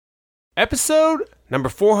Episode number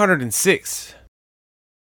 406.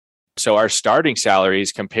 So our starting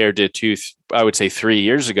salaries compared to I would say 3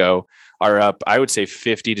 years ago are up, I would say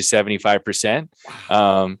 50 to 75%.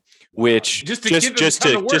 Which just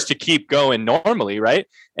to keep going normally, right?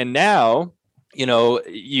 And now,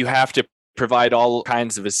 you have to provide all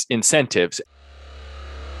kinds of incentives.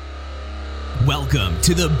 Welcome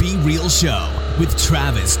to the Be Real Show with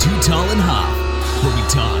Travis Too Tall and Huff, where we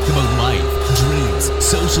talk about life, dreams,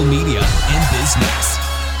 social media, and business.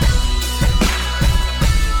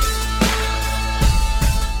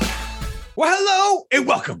 Well, hello and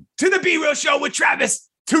welcome to the Be Real Show with Travis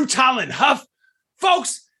Too Tall and Huff.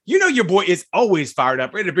 Folks, you know your boy is always fired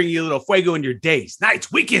up, ready to bring you a little fuego in your days,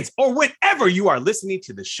 nights, weekends, or whenever you are listening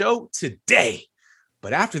to the show today.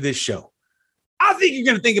 But after this show, I think you're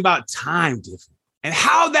going to think about time different and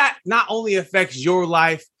how that not only affects your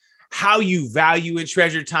life, how you value and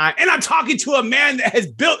treasure time. And I'm talking to a man that has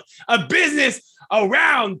built a business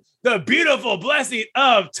around the beautiful blessing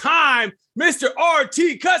of time, Mr.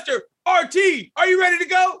 RT Custer. RT, are you ready to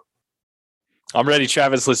go? I'm ready,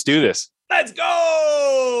 Travis. Let's do this. Let's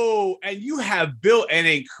go. And you have built an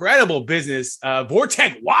incredible business,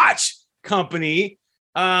 Vortec Watch Company.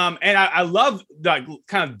 And I love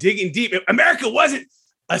kind of digging deep. America wasn't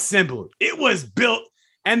assembled. It was built.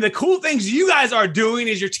 And the cool things you guys are doing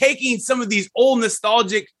is you're taking some of these old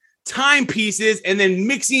nostalgic timepieces and then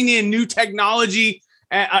mixing in new technology,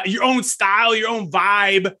 your own style, your own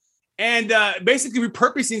vibe, and basically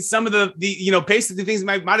repurposing some of the basically things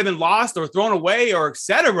might have been lost or thrown away or et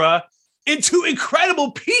cetera into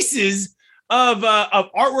incredible pieces of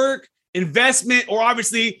artwork, investment, or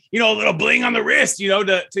obviously, a little bling on the wrist,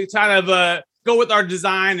 to kind of go with our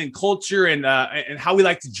design and culture and how we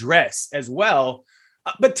like to dress as well.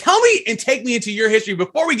 But tell me and take me into your history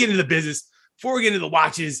before we get into the business, before we get into the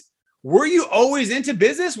watches. Were you always into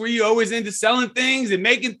business? Were you always into selling things and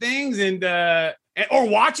making things or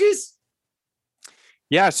watches?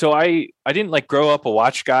 Yeah, so I didn't grow up a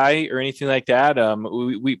watch guy or anything like that.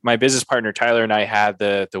 My business partner Tyler and I had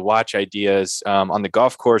the watch ideas on the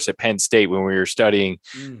golf course at Penn State when we were studying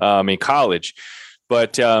in college.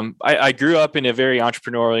 But I grew up in a very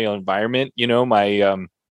entrepreneurial environment.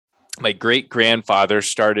 My great grandfather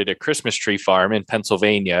started a Christmas tree farm in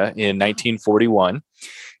Pennsylvania in 1941,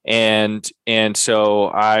 and so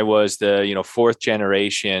I was the fourth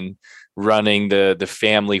generation running the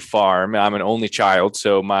family farm. I'm an only child,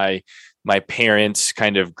 so my parents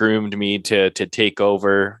kind of groomed me to take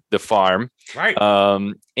over the farm. Right.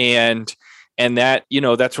 And that,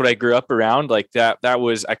 that's what I grew up around. That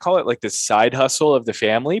was, I call it the side hustle of the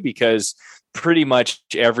family, because pretty much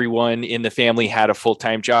everyone in the family had a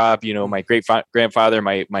full-time job. My great grandfather,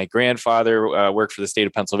 my grandfather worked for the state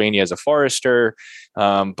of Pennsylvania as a forester.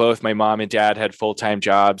 Both my mom and dad had full-time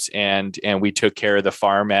jobs, and we took care of the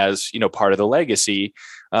farm as, part of the legacy.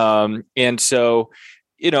 And so,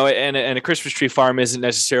 and a Christmas tree farm isn't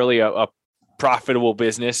necessarily a profitable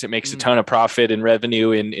business. It makes a ton of profit and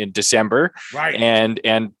revenue in December, right? And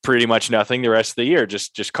pretty much nothing the rest of the year.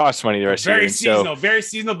 Just costs money the rest of the year. Very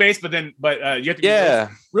seasonal based, but you have to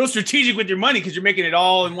be real strategic with your money because you're making it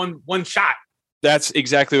all in one shot. That's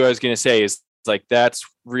exactly what I was going to say. Is that's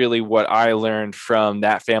really what I learned from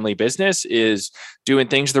that family business, is doing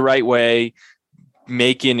things the right way,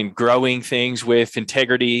 making and growing things with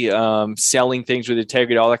integrity, selling things with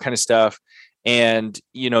integrity, all that kind of stuff. And,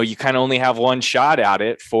 you kind of only have one shot at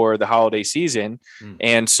it for the holiday season.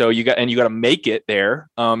 And so you got to make it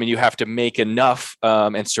there. And you have to make enough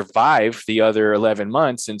and survive the other 11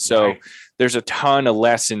 months. And so there's a ton of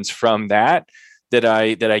lessons from that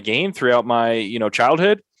I gained throughout my,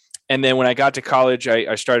 childhood. And then when I got to college,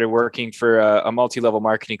 I started working for a multi-level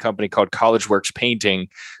marketing company called CollegeWorks Painting.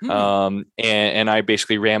 And I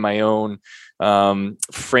basically ran my own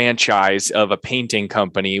franchise of a painting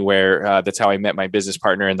company where that's how I met my business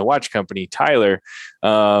partner in the watch company, Tyler.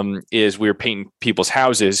 Is we were painting people's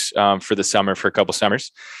houses for the summer for a couple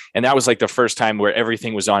summers. And that was the first time where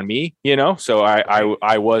everything was on me, so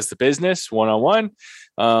I was the business one-on-one.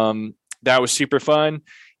 That was super fun.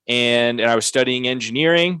 And I was studying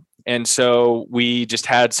engineering. And so we just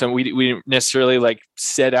had we didn't necessarily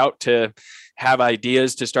set out to have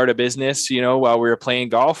ideas to start a business, while we were playing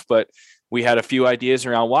golf, but we had a few ideas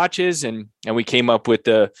around watches, and we came up with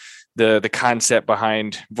the concept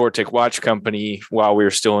behind Vortec Watch Company while we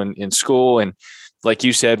were still in school. And like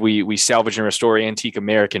you said, we salvage and restore antique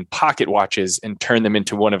American pocket watches and turn them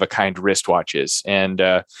into one-of-a-kind wristwatches. And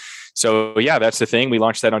so, that's the thing. We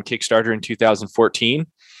launched that on Kickstarter in 2014.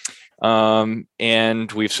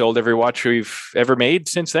 And we've sold every watch we've ever made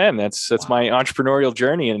since then. That's my entrepreneurial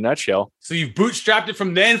journey in a nutshell. So you've bootstrapped it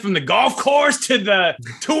from the golf course to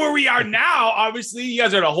where we are now. Obviously, you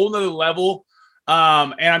guys are at a whole nother level.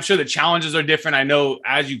 And I'm sure the challenges are different. I know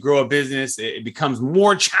as you grow a business, it becomes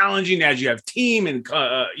more challenging as you have team and,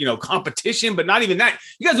 competition, but not even that.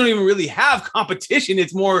 You guys don't even really have competition.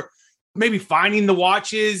 It's more maybe finding the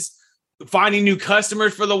watches, finding new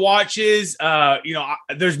customers for the watches.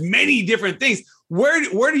 There's many different things. Where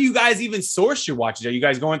do you guys even source your watches? Are you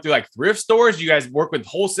guys going through like thrift stores? Do you guys work with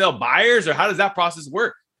wholesale buyers, or how does that process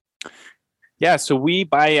work? Yeah, so we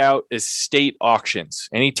buy out estate auctions.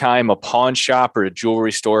 Anytime a pawn shop or a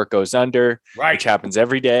jewelry store goes under, which happens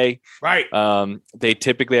every day, they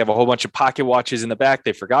typically have a whole bunch of pocket watches in the back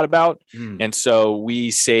they forgot about. And so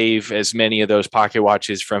we save as many of those pocket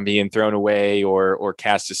watches from being thrown away or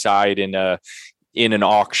cast aside in an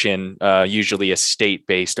auction, usually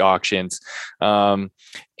estate-based auctions.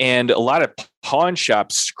 And a lot of pawn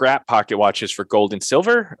shops scrap pocket watches for gold and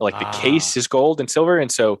silver, like the case is gold and silver.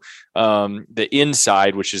 And so the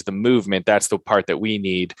inside, which is the movement, that's the part that we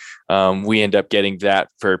need. We end up getting that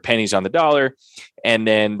for pennies on the dollar. And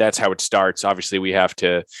then that's how it starts. Obviously, we have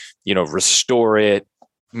to, restore it,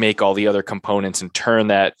 make all the other components and turn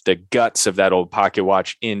the guts of that old pocket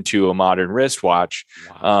watch into a modern wristwatch.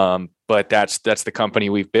 Wow. But that's the company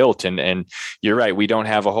we've built. And you're right. We don't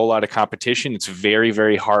have a whole lot of competition. It's very,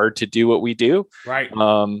 very hard to do what we do. Right.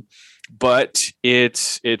 But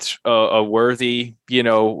it's a worthy,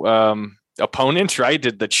 opponent,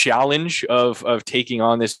 right? The challenge of taking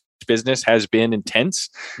on this business has been intense.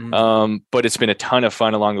 But it's been a ton of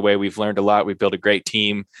fun along the way. We've learned a lot. We've built a great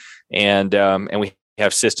team, and we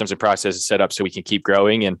have systems and processes set up so we can keep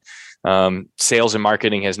growing. And sales and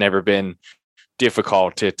marketing has never been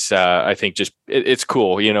difficult. It's I think just it's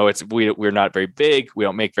cool. We're not very big. We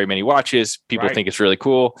don't make very many watches. People think it's really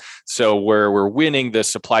cool. So we're winning the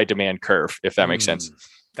supply demand curve, if that makes sense.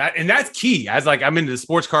 That's key. As I'm into the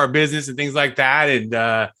sports car business and things like that.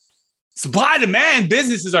 And supply demand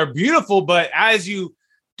businesses are beautiful, but as you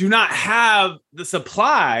do not have the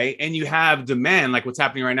supply and you have demand, like what's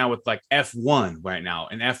happening right now with like F1 right now,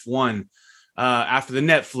 and F1 after the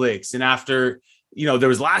Netflix, and after there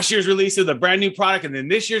was last year's release of the brand new product, and then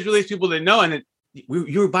this year's release, people didn't know. And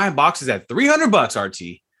you were buying boxes at $300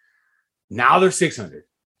 RT. Now they're 600.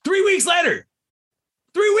 3 weeks later,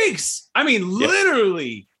 3 weeks. I mean,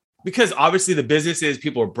 literally, because obviously the business is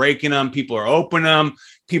people are breaking them, people are opening them,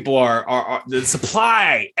 people are the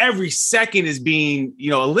supply every second is being,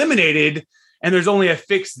 eliminated, and there's only a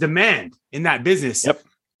fixed demand in that business. Yep.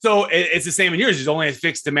 So it's the same in yours. There's only a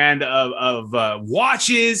fixed demand of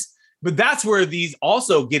watches. But that's where these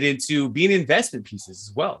also get into being investment pieces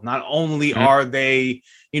as well. Not only are they,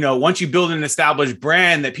 once you build an established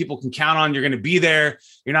brand that people can count on, you're going to be there.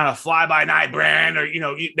 You're not a fly-by-night brand, or,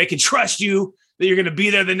 they can trust you that you're going to be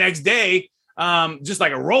there the next day. Just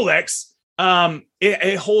like a Rolex,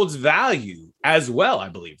 it holds value as well, I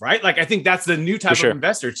believe, right? Like, I think that's the new type of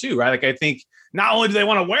investor too, right? Like, I think not only do they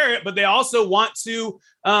want to wear it, but they also want to,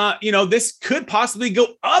 this could possibly go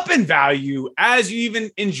up in value as you even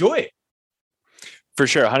enjoy it. For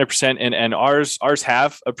sure, 100%. And ours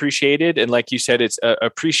have appreciated. And like you said, it's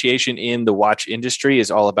appreciation in the watch industry is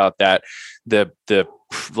all about that, the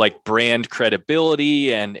like brand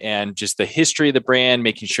credibility and just the history of the brand,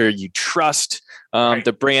 making sure you trust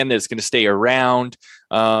the brand that's going to stay around.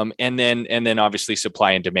 And then obviously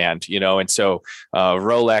supply and demand, and so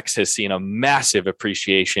Rolex has seen a massive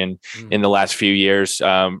appreciation in the last few years.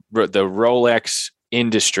 The Rolex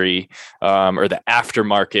industry, or the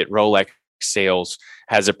aftermarket Rolex sales,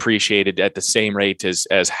 has appreciated at the same rate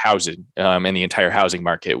as housing and the entire housing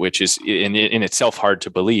market, which is in itself hard to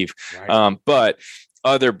believe. But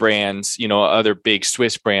other brands, other big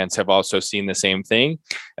Swiss brands have also seen the same thing,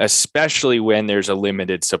 especially when there's a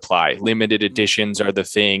limited supply. Limited editions are the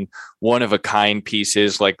thing. One of a kind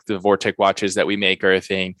pieces like the Vortec watches that we make are a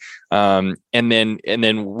thing. And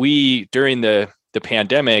then we, during the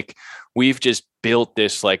pandemic, we've just built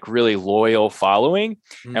this like really loyal following,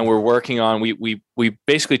 and we're working on, we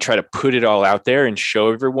basically try to put it all out there and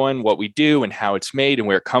show everyone what we do and how it's made and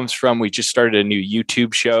where it comes from. We just started a new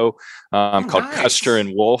YouTube show called Custer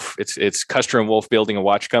and Wolf. It's Custer and Wolf Building a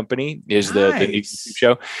Watch Company is the new YouTube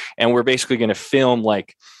show. And we're basically going to film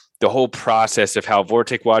like the whole process of how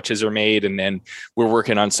Vortec watches are made. And then we're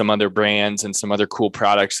working on some other brands and some other cool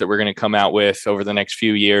products that we're going to come out with over the next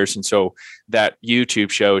few years. And so that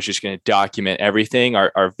YouTube show is just going to document everything.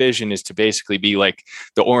 Our vision is to basically be like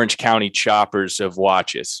the Orange County Choppers of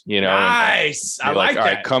watches, Nice. And I like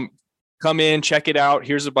that. All right, come in, check it out.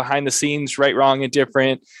 Here's the behind the scenes, right, wrong, and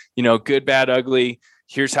different, good, bad, ugly.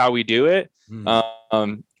 Here's how we do it.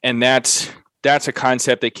 And that's a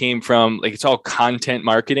concept that came from, like, it's all content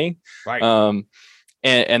marketing. Right.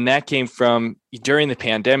 And that came from during the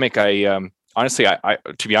pandemic. Honestly,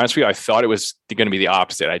 to be honest with you, I thought it was going to be the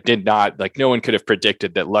opposite. I did not, like, no one could have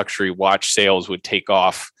predicted that luxury watch sales would take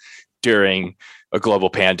off during a global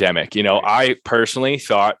pandemic. I personally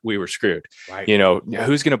thought we were screwed. Right.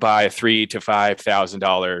 Who's going to buy a $3,000 to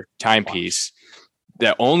 $5,000 timepiece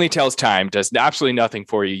that only tells time, does absolutely nothing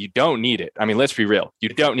for you? You don't need it. I mean, let's be real. You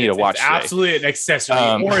don't need a watch. It's absolutely an accessory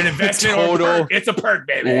or an investment. Total or a perk. It's a perk,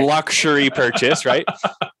 baby. Luxury purchase, right?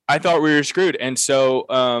 I thought we were screwed. And so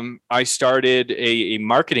I started a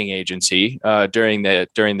marketing agency during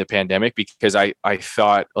the pandemic, because I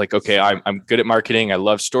thought, like, okay, I'm good at marketing. I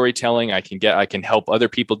love storytelling. I can help other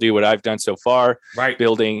people do what I've done so far, right?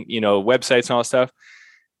 Building, websites and all that stuff.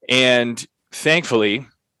 And thankfully,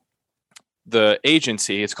 the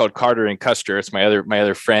agency, it's called Carter and Custer. It's my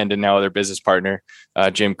other friend and now other business partner,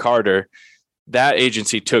 Jim Carter. That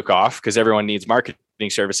agency took off because everyone needs marketing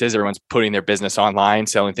services. Everyone's putting their business online,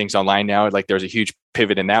 selling things online now. Like, there was a huge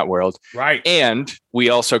pivot in that world. Right. And we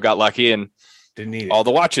also got lucky and didn't need it. All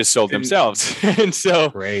the watches sold themselves. And so,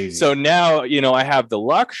 crazy. So now, I have the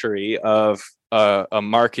luxury of a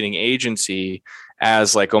marketing agency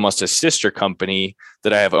as, like, almost a sister company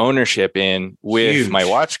that I have ownership in with Huge. My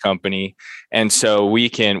watch company. And so we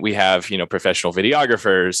have, professional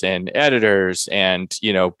videographers and editors and,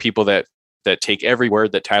 people that take every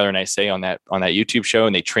word that Tyler and I say on that YouTube show,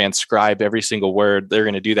 and they transcribe every single word. They're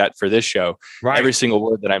going to do that for this show. Right. Every single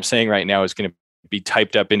word that I'm saying right now is going to be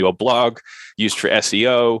typed up into a blog used for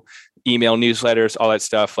SEO, email newsletters, all that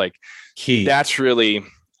stuff. Like, key. That's really,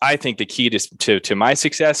 I think, the key to my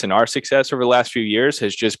success and our success over the last few years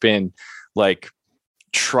has just been, like,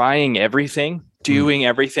 trying everything, doing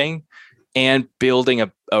everything, and building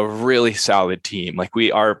a really solid team. Like,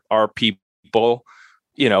 our people,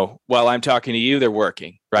 while I'm talking to you, they're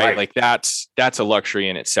working, right? Like, that's a luxury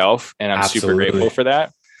in itself. And I'm super grateful for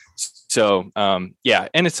that. So, yeah.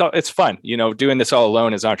 And it's fun, doing this all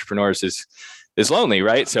alone as entrepreneurs is lonely,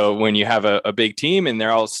 right? So when you have a big team and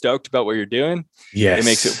they're all stoked about what you're doing, it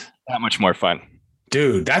makes it that much more fun.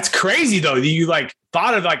 Dude, that's crazy though. You, like,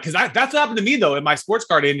 thought of, like, because that's what happened to me though in my sports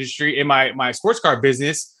card industry, in my sports card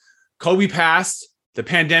business. Kobe passed, the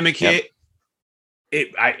pandemic hit.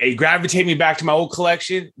 It gravitated me back to my old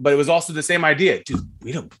collection, but it was also the same idea. Dude,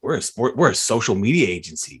 we're a social media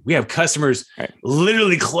agency. We have customers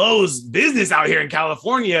literally closed business out here in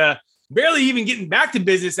California, barely even getting back to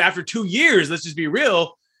business after 2 years. Let's just be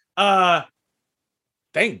real.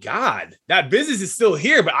 Thank God that business is still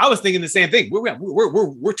here. But I was thinking the same thing.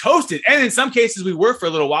 We're toasted. And in some cases we were for a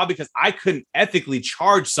little while because I couldn't ethically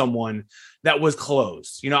charge someone that was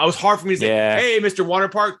closed. It was hard for me to say, hey, Mr.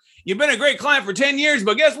 Waterpark, you've been a great client for 10 years,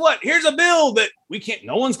 but guess what? Here's a bill that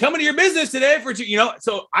no one's coming to your business today for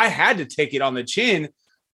so I had to take it on the chin.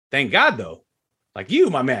 Thank God though. Like you,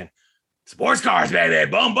 my man. Sports cars, baby.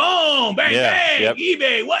 Boom, boom, bang, bang,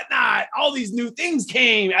 eBay, whatnot. All these new things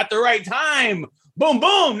came at the right time. Boom,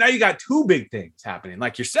 boom. Now you got two big things happening,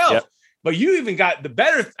 like yourself. But you even got the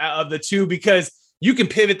better of the two because you can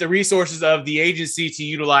pivot the resources of the agency to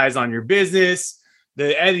utilize on your business.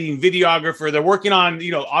 The editing videographer, they're working on,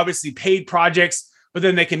 obviously paid projects, but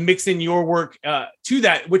then they can mix in your work to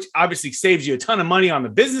that, which obviously saves you a ton of money on the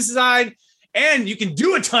business side. And you can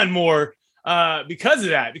do a ton more because of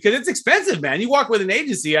that, because it's expensive, man. You walk with an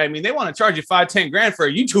agency. I mean, they want to charge you $5-10 grand for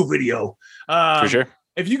a YouTube video. For sure.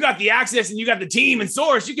 If you got the access and you got the team and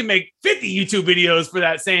source, you can make 50 YouTube videos for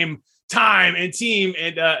that same time and team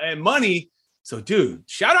and money. So, dude,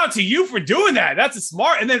 shout out to you for doing that. That's a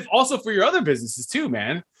smart. And then also for your other businesses too,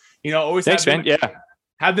 man. Always have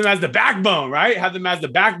them as the backbone, right? Have them as the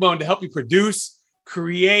backbone to help you produce,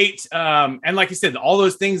 create, and like you said, all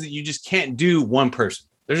those things that you just can't do one person.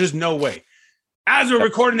 There's just no way. As we're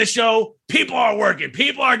recording the show, people are working.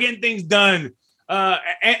 People are getting things done.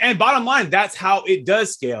 And bottom line, that's how it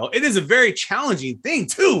does scale. It is a very challenging thing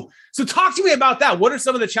too. So talk to me about that. What are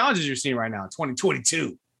some of the challenges you're seeing right now in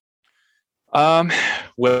 2022?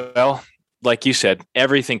 Well, like you said,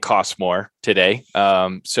 everything costs more today.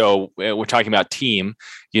 So we're talking about team,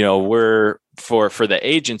 we're for the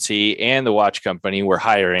agency and the watch company, we're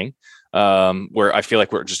hiring, where I feel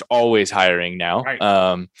like we're just always hiring now.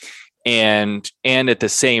 Right. And at the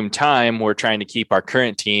same time, we're trying to keep our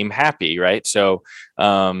current team happy. Right. So,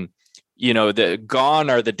 the gone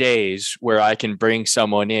are the days where I can bring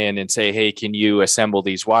someone in and say, hey, can you assemble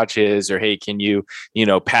these watches? Or, hey, can you,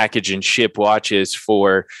 package and ship watches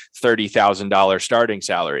for $30,000 starting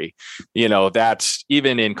salary? That's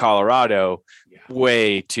even in Colorado,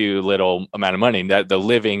 way too little amount of money. That the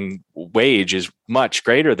living wage is much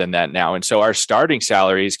greater than that now. And so our starting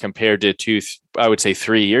salaries compared to I would say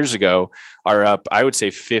 3 years ago are up, I would say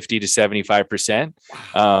 50 to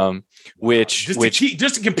 75%. Which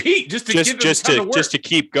just to compete, just to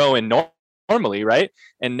keep going normally, right?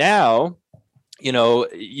 And now,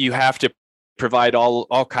 you have to provide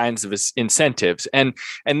all kinds of incentives, and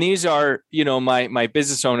these are my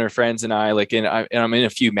business owner friends and I, and I'm in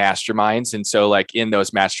a few masterminds, and so in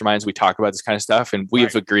those masterminds we talk about this kind of stuff, and we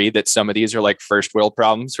have agreed that some of these are first world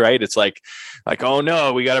problems, right? It's like oh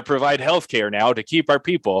no, we got to provide healthcare now to keep our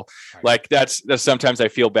people. That's sometimes I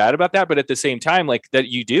feel bad about that, but at the same time, that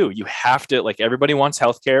you have to, everybody wants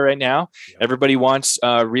healthcare right now. Everybody wants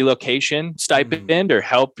relocation stipend or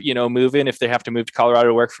help move in if they have to move to Colorado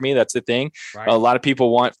to work for me. That's the thing. Right. A lot of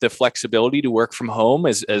people want the flexibility to work from home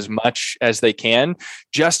as much as they can,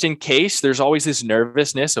 just in case. There's always this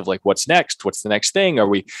nervousness of what's next? What's the next thing? Are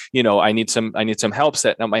we, I need some help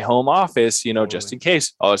setting up my home office, just in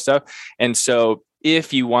case, all that stuff. And so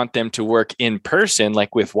if you want them to work in person,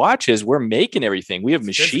 with watches, we're making everything. We have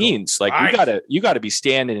machines. You gotta be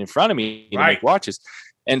standing in front of me to make watches.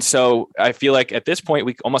 And so I feel at this point,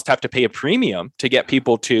 we almost have to pay a premium to get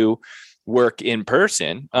people to work in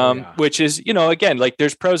person, which is, again,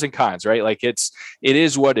 there's pros and cons, right? It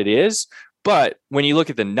is what it is. But when you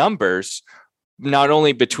look at the numbers, not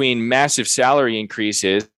only between massive salary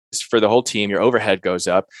increases for the whole team, your overhead goes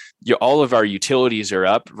up, all of our utilities are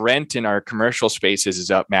up, rent in our commercial spaces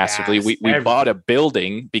is up massively. Yes, we bought a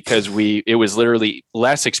building because it was literally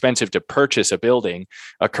less expensive to purchase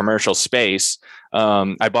a commercial space.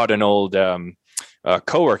 I bought an old,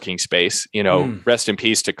 co-working space, rest in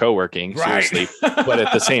peace to co-working, seriously. But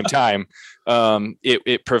at the same time,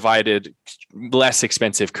 it provided less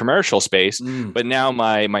expensive commercial space. But now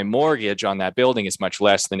my mortgage on that building is much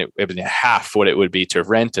less than it would be half what it would be to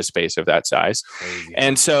rent a space of that size. Crazy.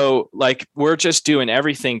 And so we're just doing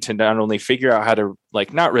everything to not only figure out how to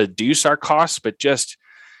not reduce our costs, but just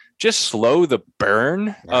slow the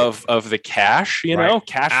burn of the cash.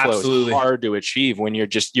 Cash flow is hard to achieve when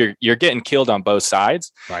you're getting killed on both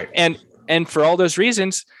sides. Right. And for all those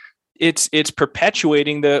reasons, it's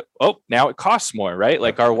perpetuating now it costs more,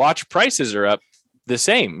 right? Our watch prices are up the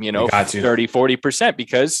same, 30, 40%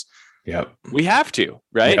 because we have to,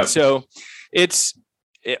 right? Yep. So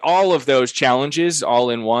all of those challenges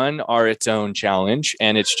all in one are its own challenge.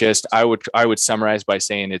 And it's just, I would summarize by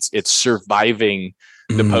saying it's surviving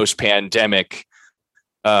the post-pandemic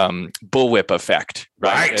bullwhip effect,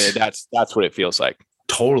 right? That's what it feels like.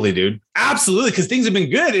 Totally, dude. Absolutely, because things have been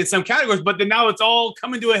good in some categories, but then now it's all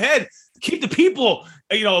coming to a head. Keep the people.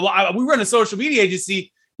 We run a social media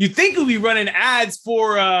agency. You think we'll be running ads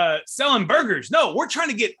for selling burgers? No, we're trying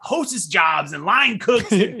to get hostess jobs and line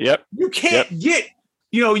cooks. Yep. You can't get.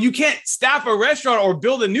 You can't staff a restaurant or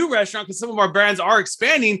build a new restaurant because some of our brands are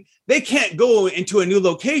expanding. They can't go into a new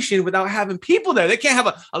location without having people there. They can't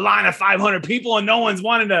have a line of 500 people and no one's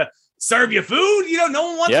wanting to serve you food. No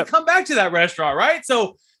one wants to come back to that restaurant, right?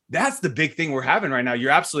 So that's the big thing we're having right now.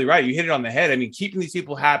 You're absolutely right. You hit it on the head. I mean, keeping these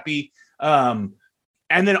people happy.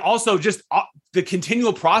 And then also just the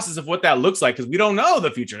continual process of what that looks like, because we don't know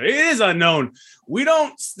the future. It is unknown. We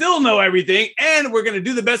don't still know everything, and we're going to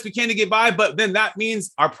do the best we can to get by. But then that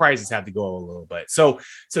means our prices have to go a little bit. So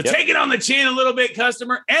take it on the chin a little bit,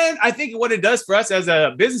 customer. And I think what it does for us as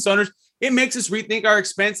a business owners, it makes us rethink our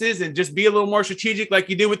expenses and just be a little more strategic, like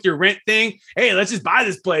you did with your rent thing. Hey, let's just buy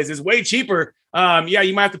this place. It's way cheaper.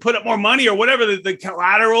 You might have to put up more money or whatever, the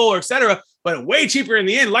collateral or et cetera, but way cheaper in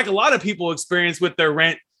the end, like a lot of people experience with their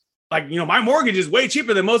rent. My mortgage is way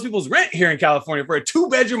cheaper than most people's rent here in California for a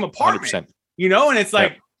 2-bedroom apartment, 100%. And it's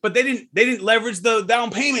but they didn't leverage the down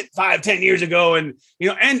payment 5-10 years ago. And,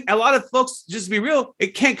 and a lot of folks, just to be real,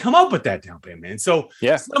 it can't come up with that down payment. And so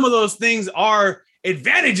some of those things are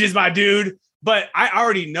advantages, my dude, but I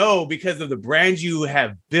already know because of the brand you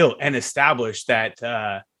have built and established that,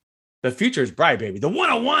 the future is bright, baby. The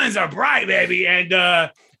 101s are bright, baby.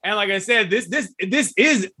 And like I said, this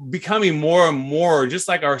is becoming more and more, just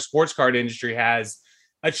like our sports card industry has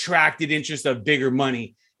attracted interest of bigger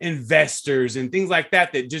money investors and things like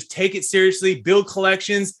that just take it seriously, build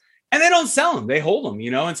collections, and they don't sell them. They hold them,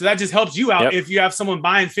 And so that just helps you out. Yep. If you have someone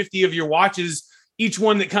buying 50 of your watches, each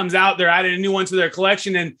one that comes out, they're adding a new one to their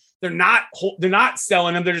collection and they're not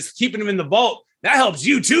selling them. They're just keeping them in the vault. That helps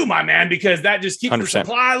you too, my man, because that just keeps 100%. The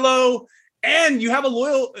supply low and you have a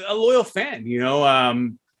loyal fan.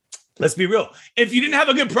 Let's be real. If you didn't have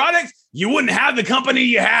a good product, you wouldn't have the company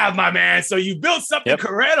you have, my man. So you built something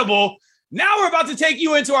incredible. Now we're about to take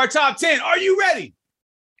you into our top 10. Are you ready?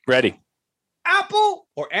 Ready. Apple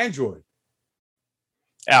or Android?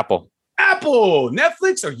 Apple. Apple.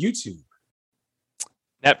 Netflix or YouTube?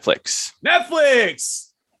 Netflix.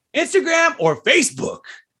 Netflix. Instagram or Facebook?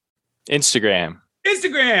 Instagram.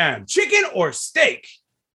 Instagram. Chicken or steak?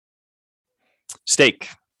 Steak.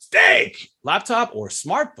 Steak. Laptop or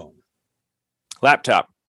smartphone? Laptop.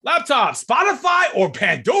 Laptop. Spotify or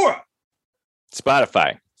Pandora?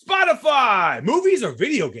 Spotify. Spotify. Movies or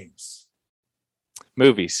video games?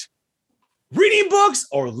 Movies. Reading books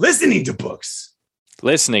or listening to books?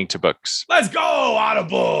 Listening to books. Let's go,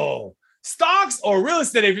 Audible. Stocks or real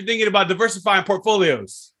estate if you're thinking about diversifying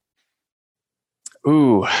portfolios?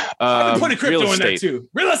 Ooh. I'm putting crypto in there too.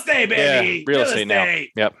 Real estate, baby. Yeah, real estate now.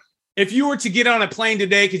 Yep. If you were to get on a plane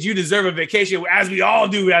today, because you deserve a vacation, as we all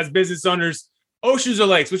do as business owners, oceans or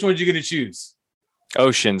lakes, which one are you going to choose?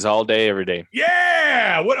 Oceans all day, every day.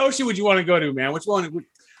 Yeah. What ocean would you want to go to, man? Which one?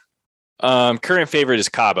 Current favorite is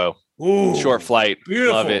Cabo. Ooh, short flight.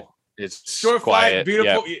 Beautiful. Love it. It's short quiet. Flight,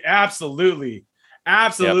 beautiful. Yep. Absolutely.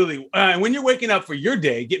 Absolutely. Yep. When you're waking up for your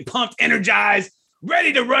day, getting pumped, energized,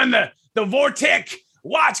 ready to run the Vortec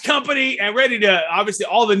watch company and ready to obviously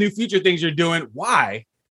all the new future things you're doing. Why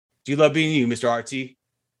do you love being you, Mr. RT?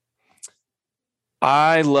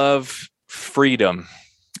 I love freedom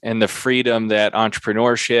and the freedom that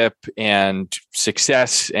entrepreneurship and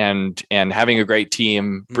success and having a great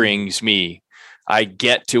team brings me. I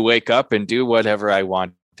get to wake up and do whatever I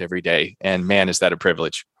want every day. And man, is that a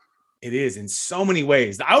privilege. It is in so many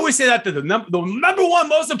ways. I always say that the number one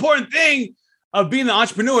most important thing of being an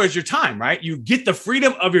entrepreneur is your time, right? You get the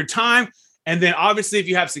freedom of your time. And then obviously if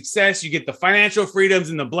you have success, you get the financial freedoms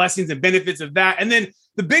and the blessings and benefits of that. And then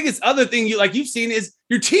the biggest other thing you've seen is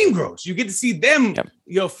your team grows. You get to see them,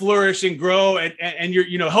 flourish and grow and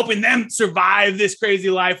you're, helping them survive this crazy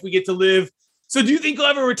life we get to live. So do you think you'll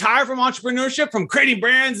ever retire from entrepreneurship, from creating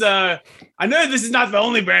brands? I know this is not the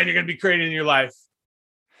only brand you're going to be creating in your life.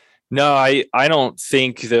 No, I don't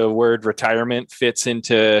think the word retirement fits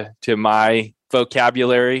into my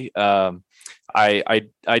vocabulary. I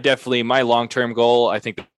definitely, my long-term goal, I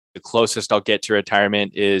think the closest I'll get to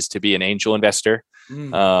retirement is to be an angel investor,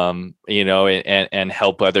 and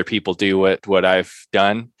help other people do what I've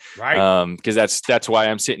done. Right. Because that's why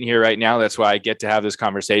I'm sitting here right now. That's why I get to have this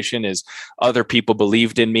conversation is other people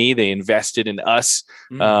believed in me. They invested in us.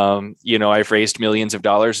 I've raised millions of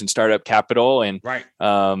dollars in startup capital and,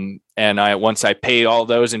 once I pay all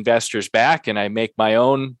those investors back and I make my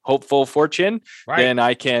own hopeful fortune, then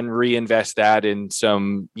I can reinvest that in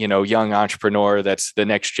some, young entrepreneur that's the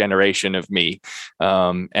next generation of me.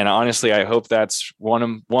 And honestly, I hope that's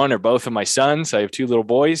one or both of my sons. I have 2 little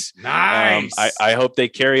boys. Nice. I hope they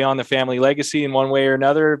carry on the family legacy in one way or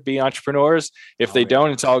another, be entrepreneurs. If they don't,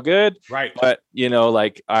 it's all good. Right. But,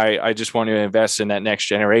 I just want to invest in that next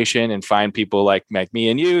generation and find people like me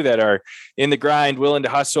and you that are in the grind, willing to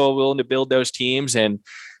hustle, willing to build those teams and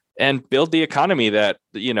build the economy that,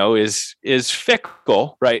 is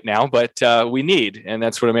fickle right now, but we need. And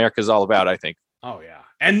that's what America is all about, I think. Oh, yeah.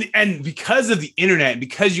 And because of the internet,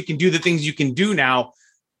 because you can do the things you can do now,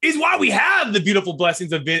 is why we have the beautiful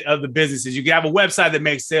blessings of the businesses. You can have a website that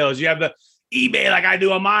makes sales. You have the eBay like I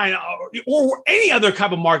do on mine or any other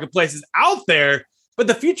type of marketplaces out there. But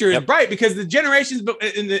the future is bright because the generations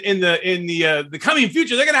in the coming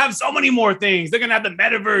future, they're going to have so many more things. They're going to have the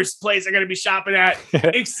metaverse place they're going to be shopping at,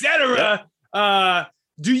 etc.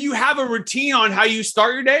 Do you have a routine on how you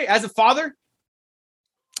start your day as a father?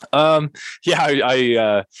 I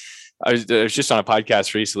was just on a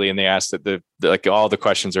podcast recently and they asked that all the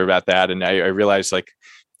questions are about that. And I realized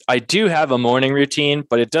I do have a morning routine,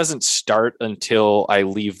 but it doesn't start until I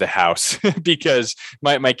leave the house because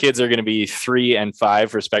my kids are going to be 3 and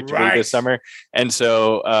 5 respectively this summer. And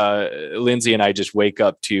so Lindsay and I just wake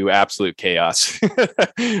up to absolute chaos.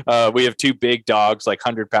 We have 2 big dogs,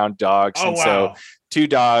 100-pound dogs. So 2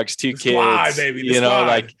 dogs, 2 kids, squad, baby.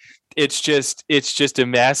 It's just a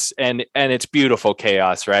mess and it's beautiful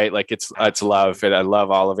chaos, right? It's love and I love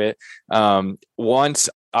all of it. Once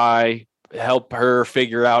I help her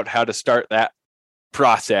figure out how to start that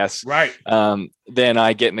process, then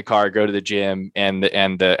I get in the car, go to the gym and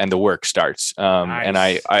the work starts. And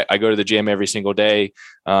I go to the gym every single day.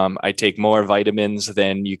 I take more vitamins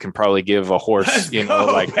than you can probably give a horse.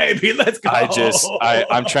 Baby, let's go.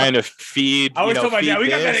 I'm trying to feed. I was talking about that. We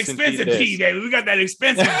got that expensive pee, baby. We got that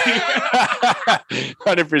expensive pee.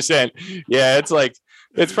 100%. Yeah, it's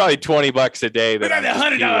It's probably $20 a day. We got the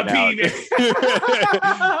 $100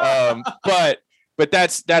 pee. But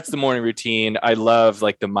that's the morning routine. I love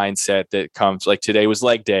like the mindset that comes, like today was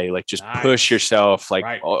leg day, like just push yourself,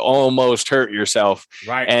 like almost hurt yourself.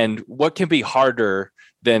 Right. And what can be harder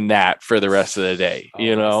than that for the rest of the day,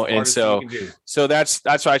 you know? And so that's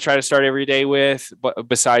what I try to start every day with, but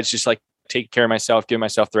besides just like taking care of myself, giving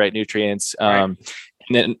myself the right nutrients. And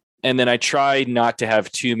then I try not to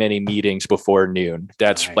have too many meetings before noon.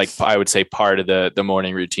 That's like, I would say part of the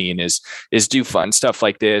morning routine is do fun stuff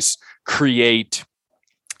like this, create,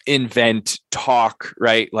 invent, talk,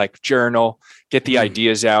 right? Like journal, get the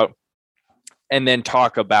ideas out, and then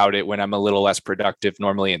talk about it when I'm a little less productive,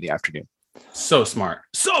 normally in the afternoon. So smart.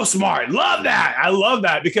 Love that. I love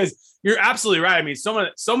that because you're absolutely right. I mean,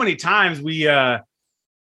 so many times we,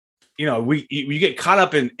 you get caught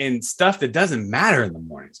up in stuff that doesn't matter in the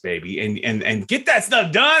mornings, baby, and get that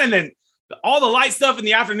stuff done. And then all the light stuff in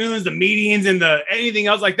the afternoons, the meetings and anything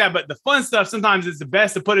else like that. But the fun stuff, sometimes it's the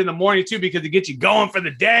best to put in the morning too, because it gets you going for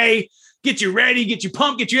the day, get you ready, get you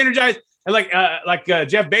pumped, get you energized. And like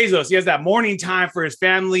Jeff Bezos, he has that morning time for his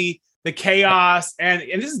family, the chaos. And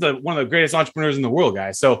this is one of the greatest entrepreneurs in the world,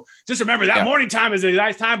 guys. So just remember that morning time is a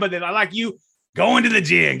nice time, but then I like you going to the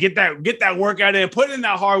gym, get that workout in, put in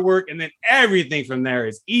that hard work. And then everything from there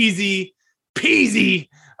is easy peasy.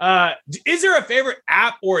 Is there a favorite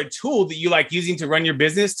app or a tool that you like using to run your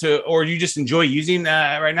business or you just enjoy using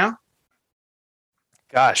right now?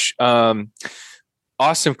 Gosh.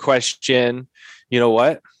 Awesome question. You know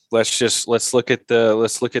what? Let's look at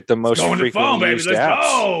the most frequently used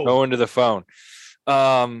apps. Go into the phone.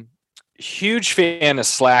 Huge fan of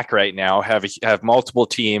Slack right now. Have multiple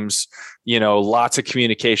teams, lots of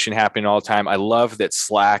communication happening all the time. I love that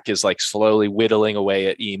Slack is like slowly whittling away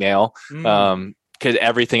at email. Because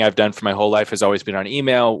everything I've done for my whole life has always been on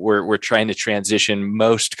email. We're trying to transition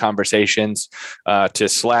most conversations to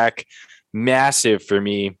Slack. Massive for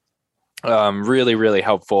me. Really, really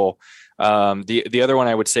helpful. The other one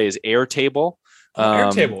I would say is Airtable.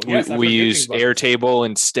 Airtable. Yes, we use Airtable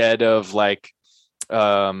instead of like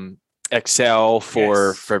Excel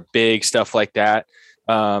for big stuff like that.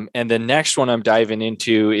 And the next one I'm diving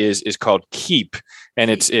into is called Keep,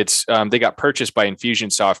 and it's they got purchased by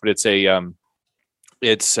Infusionsoft, but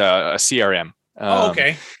it's a CRM.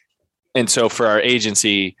 Okay. And so for our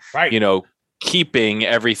agency, keeping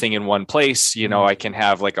everything in one place, I can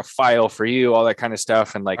have like a file for you, all that kind of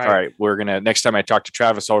stuff. And like, all right, next time I talk to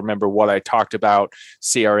Travis, I'll remember what I talked about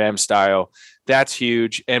CRM style. That's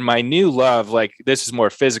huge. And my new love, like this is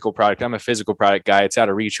more physical product. I'm a physical product guy. It's out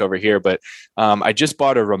of reach over here, but I just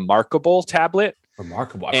bought a Remarkable tablet.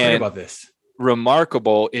 Remarkable. I've heard about this.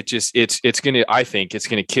 Remarkable. I think it's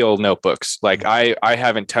gonna kill notebooks. Like I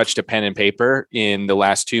haven't touched a pen and paper in the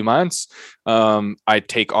last 2 months. I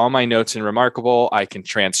take all my notes in Remarkable. I can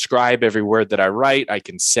transcribe every word that I write. I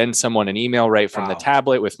can send someone an email right from the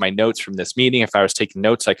tablet with my notes from this meeting. If I was taking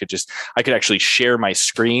notes, I could actually share my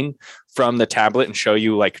screen from the tablet and show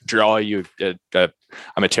you, like, draw you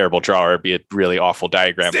I'm a terrible drawer. It'd be a really awful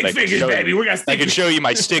diagram. Stick figures, baby. I could show you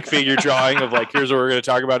my stick figure drawing of like, here's what we're going to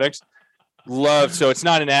talk about next. So it's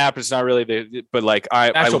not an app. It's not really but like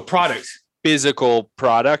actual products, physical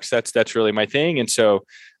products. That's really my thing. And so,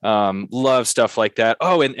 love stuff like that.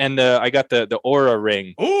 Oh, and I got the Oura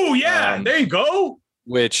ring. Oh yeah. There you go.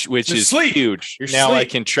 Which is huge. I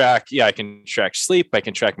can track sleep. I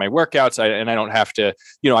can track my workouts. And I don't have to,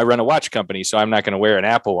 I run a watch company, so I'm not going to wear an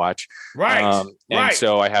Apple Watch. Right. And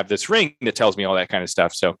so I have this ring that tells me all that kind of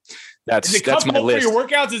stuff. So that's my list. For your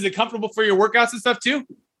workouts? Is it comfortable for your workouts and stuff too?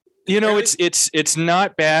 It's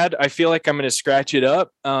not bad. I feel like I'm going to scratch it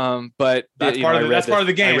up. But that's part of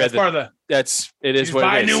the game. It is what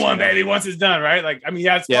buy it is. A new one, baby, once it's done, right? Like, I mean,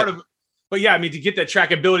 yeah, it's part of. But yeah, I mean, to get that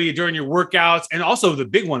trackability during your workouts, and also the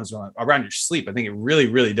big ones around your sleep, I think it really,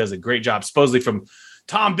 really does a great job. Supposedly from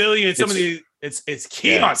Tom Billy and some of the, it's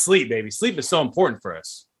key on sleep, baby. Sleep is so important for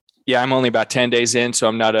us. Yeah, I'm only about 10 days in, so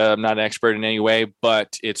I'm not an expert in any way,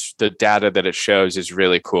 but it's the data that it shows is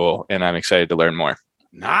really cool, and I'm excited to learn more.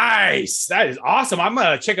 Nice. That is awesome. I'm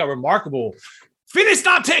going to check out Remarkable.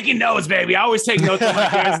 Stop taking notes, baby. I always take notes on my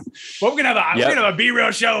guys. But we're going to have a Be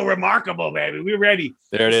Real show. Remarkable, baby. We're ready.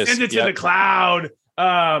 There it is. Send it to the cloud.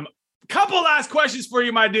 Couple last questions for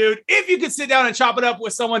you, my dude. If you could sit down and chop it up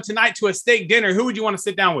with someone tonight to a steak dinner, who would you want to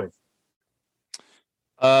sit down with?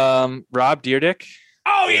 Rob Dyrdek.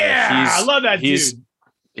 Oh, yeah. I love that dude.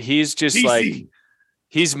 He's just DC. like,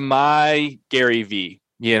 he's my Gary V.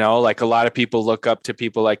 Like a lot of people look up to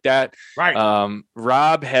people like that. Right.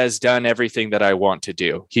 Rob has done everything that I want to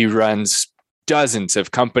do. He runs dozens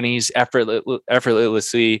of companies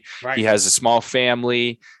effortlessly. Right. He has a small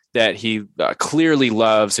family that he clearly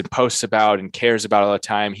loves and posts about and cares about all the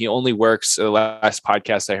time. He only works, the last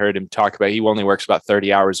podcast I heard him talk about, he only works about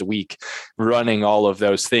 30 hours a week running all of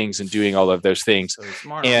those things and doing all of those things. So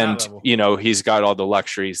smart and, he's got all the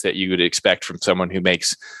luxuries that you would expect from someone who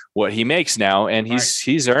makes what he makes now. And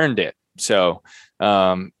he's earned it. So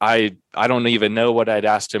I don't even know what I'd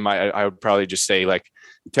asked him. I would probably just say, like,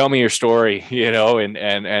 tell me your story,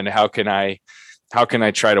 and how can I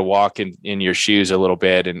try to walk in your shoes a little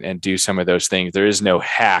bit and do some of those things? There is no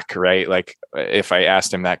hack, right? Like, if I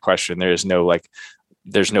asked him that question, there's no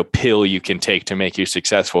pill you can take to make you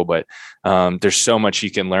successful, but there's so much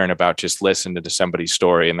you can learn about just listening to somebody's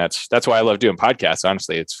story. And that's why I love doing podcasts.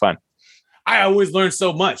 Honestly, it's fun. I always learn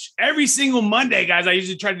so much. Every single Monday, guys, I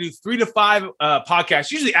usually try to do 3 to 5 podcasts,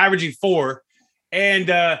 usually averaging 4.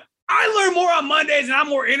 And I learn more on Mondays, and I'm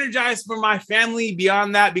more energized for my family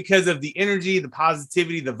beyond that because of the energy, the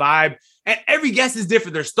positivity, the vibe. And every guest is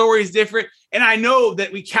different. Their story is different. And I know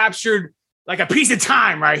that we captured like a piece of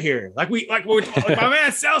time right here. Like my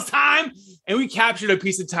man sells time, and we captured a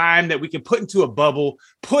piece of time that we can put into a bubble,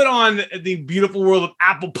 put on the beautiful world of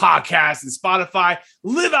Apple Podcasts and Spotify,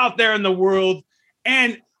 live out there in the world.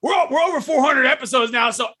 And we're over 400 episodes now.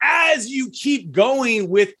 So as you keep going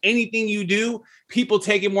with anything you do, people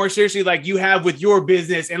take it more seriously, like you have with your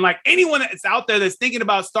business. And like anyone that's out there that's thinking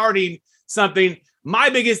about starting something, my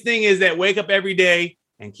biggest thing is that wake up every day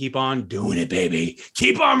and keep on doing it, baby.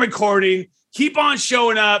 Keep on recording, keep on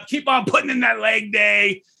showing up, keep on putting in that leg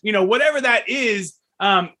day, whatever that is,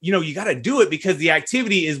 you got to do it because the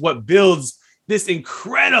activity is what builds this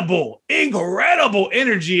incredible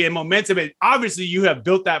energy and momentum. And obviously you have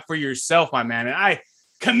built that for yourself, my man. And I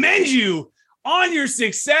commend you on your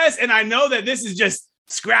success. And I know that this is just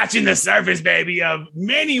scratching the surface, baby, of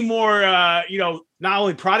many more, not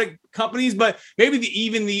only product companies, but maybe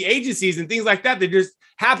even the agencies and things like that just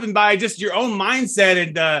happen by just your own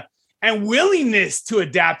mindset and willingness to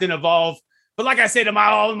adapt and evolve. But like I say to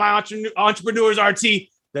all my entrepreneurs, RT,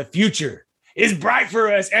 the future is bright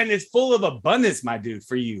for us and it's full of abundance, my dude,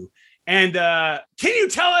 for you. And can you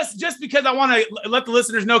tell us, just because I want to let the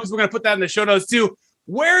listeners know, because we're going to put that in the show notes too,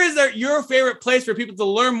 where is your favorite place for people to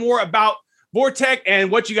learn more about Vortech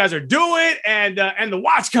and what you guys are doing and the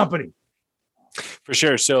watch company? For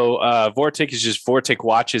sure. So Vortech is just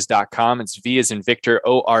vortechwatches.com. It's V as in Victor,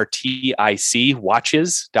 ORTIC,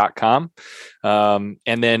 watches.com. And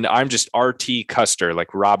then I'm just RT Custer, like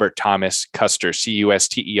Robert Thomas Custer,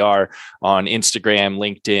 CUSTER, on Instagram,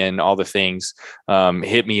 LinkedIn, all the things.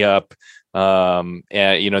 Hit me up. And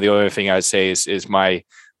the other thing I would say is my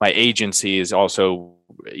agency is also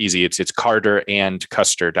easy. It's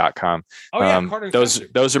carterandcuster.com. Oh yeah, Carter and Custer.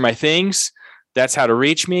 Those are my things. That's how to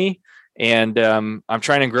reach me. And I'm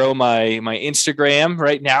trying to grow my Instagram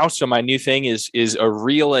right now. So my new thing is a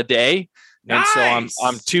reel a day. Nice. And so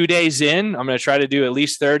I'm 2 days in. I'm going to try to do at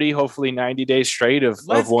least 30, hopefully 90 days straight of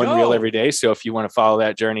one reel every day. So if you want to follow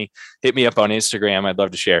that journey, hit me up on Instagram. I'd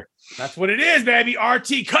love to share. That's what it is, baby.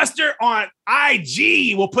 RT Custer on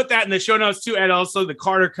IG. We'll put that in the show notes too. And also the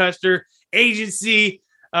Carter Custer Agency,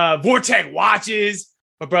 Vortech Watches.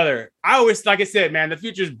 But brother, I always, like I said, man, the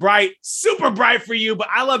future is bright, super bright for you. But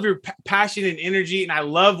I love your passion and energy. And I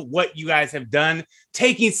love what you guys have done,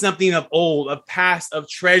 taking something of old, of past, of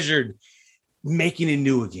treasured, making it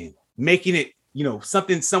new again, making it,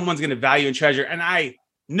 something someone's going to value and treasure. And I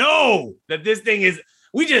know that this thing is,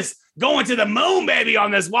 we just going to the moon, baby,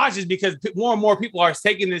 on this watches, because more and more people are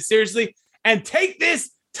taking this seriously. And take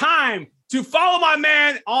this time to follow my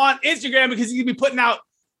man on Instagram, because he's going to be putting out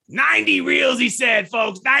 90 reels, he said,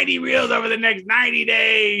 folks, 90 reels over the next 90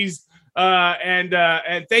 days. And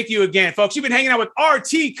thank you again, folks. You've been hanging out with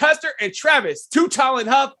RT Custer and Travis Too Tall and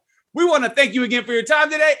Huff. We want to thank you again for your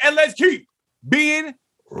time today, and let's keep being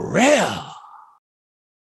real.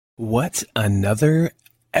 What another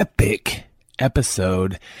epic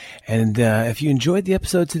episode. And if you enjoyed the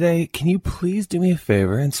episode today, can you please do me a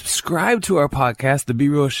favor and subscribe to our podcast, The Be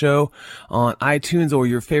Real Show, on iTunes or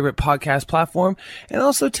your favorite podcast platform. And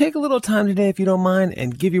also take a little time today, if you don't mind,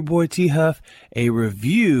 and give your boy T Huff a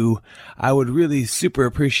review. I would really super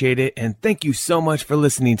appreciate it. And thank you so much for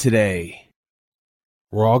listening today.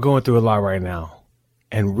 We're all going through a lot right now.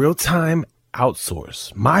 And Real-Time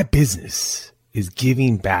Outsource, my business, is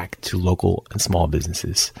giving back to local and small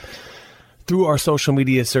businesses. Through our social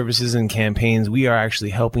media services and campaigns, we are actually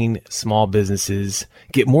helping small businesses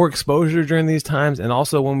get more exposure during these times, and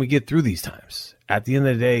also when we get through these times. At the end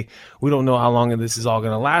of the day, we don't know how long this is all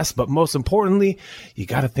going to last, but most importantly, you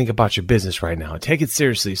got to think about your business right now and take it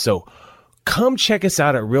seriously. So come check us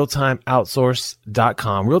out at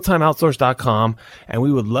realtimeoutsource.com, and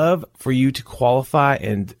we would love for you to qualify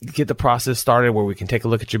and get the process started where we can take a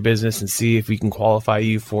look at your business and see if we can qualify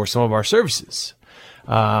you for some of our services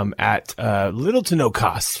at little to no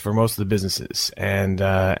cost for most of the businesses. And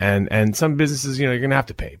some businesses, you're going to have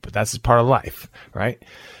to pay, but that's just part of life, right?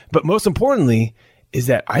 But most importantly is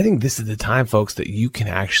that I think this is the time, folks, that you can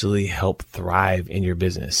actually help thrive in your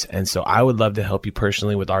business. And so I would love to help you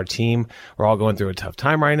personally with our team. We're all going through a tough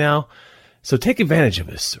time right now. So take advantage of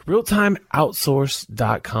us.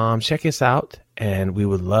 realtimeoutsource.com. Check us out. And we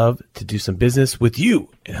would love to do some business with you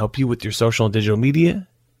and help you with your social and digital media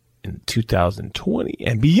in 2020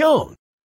 and beyond.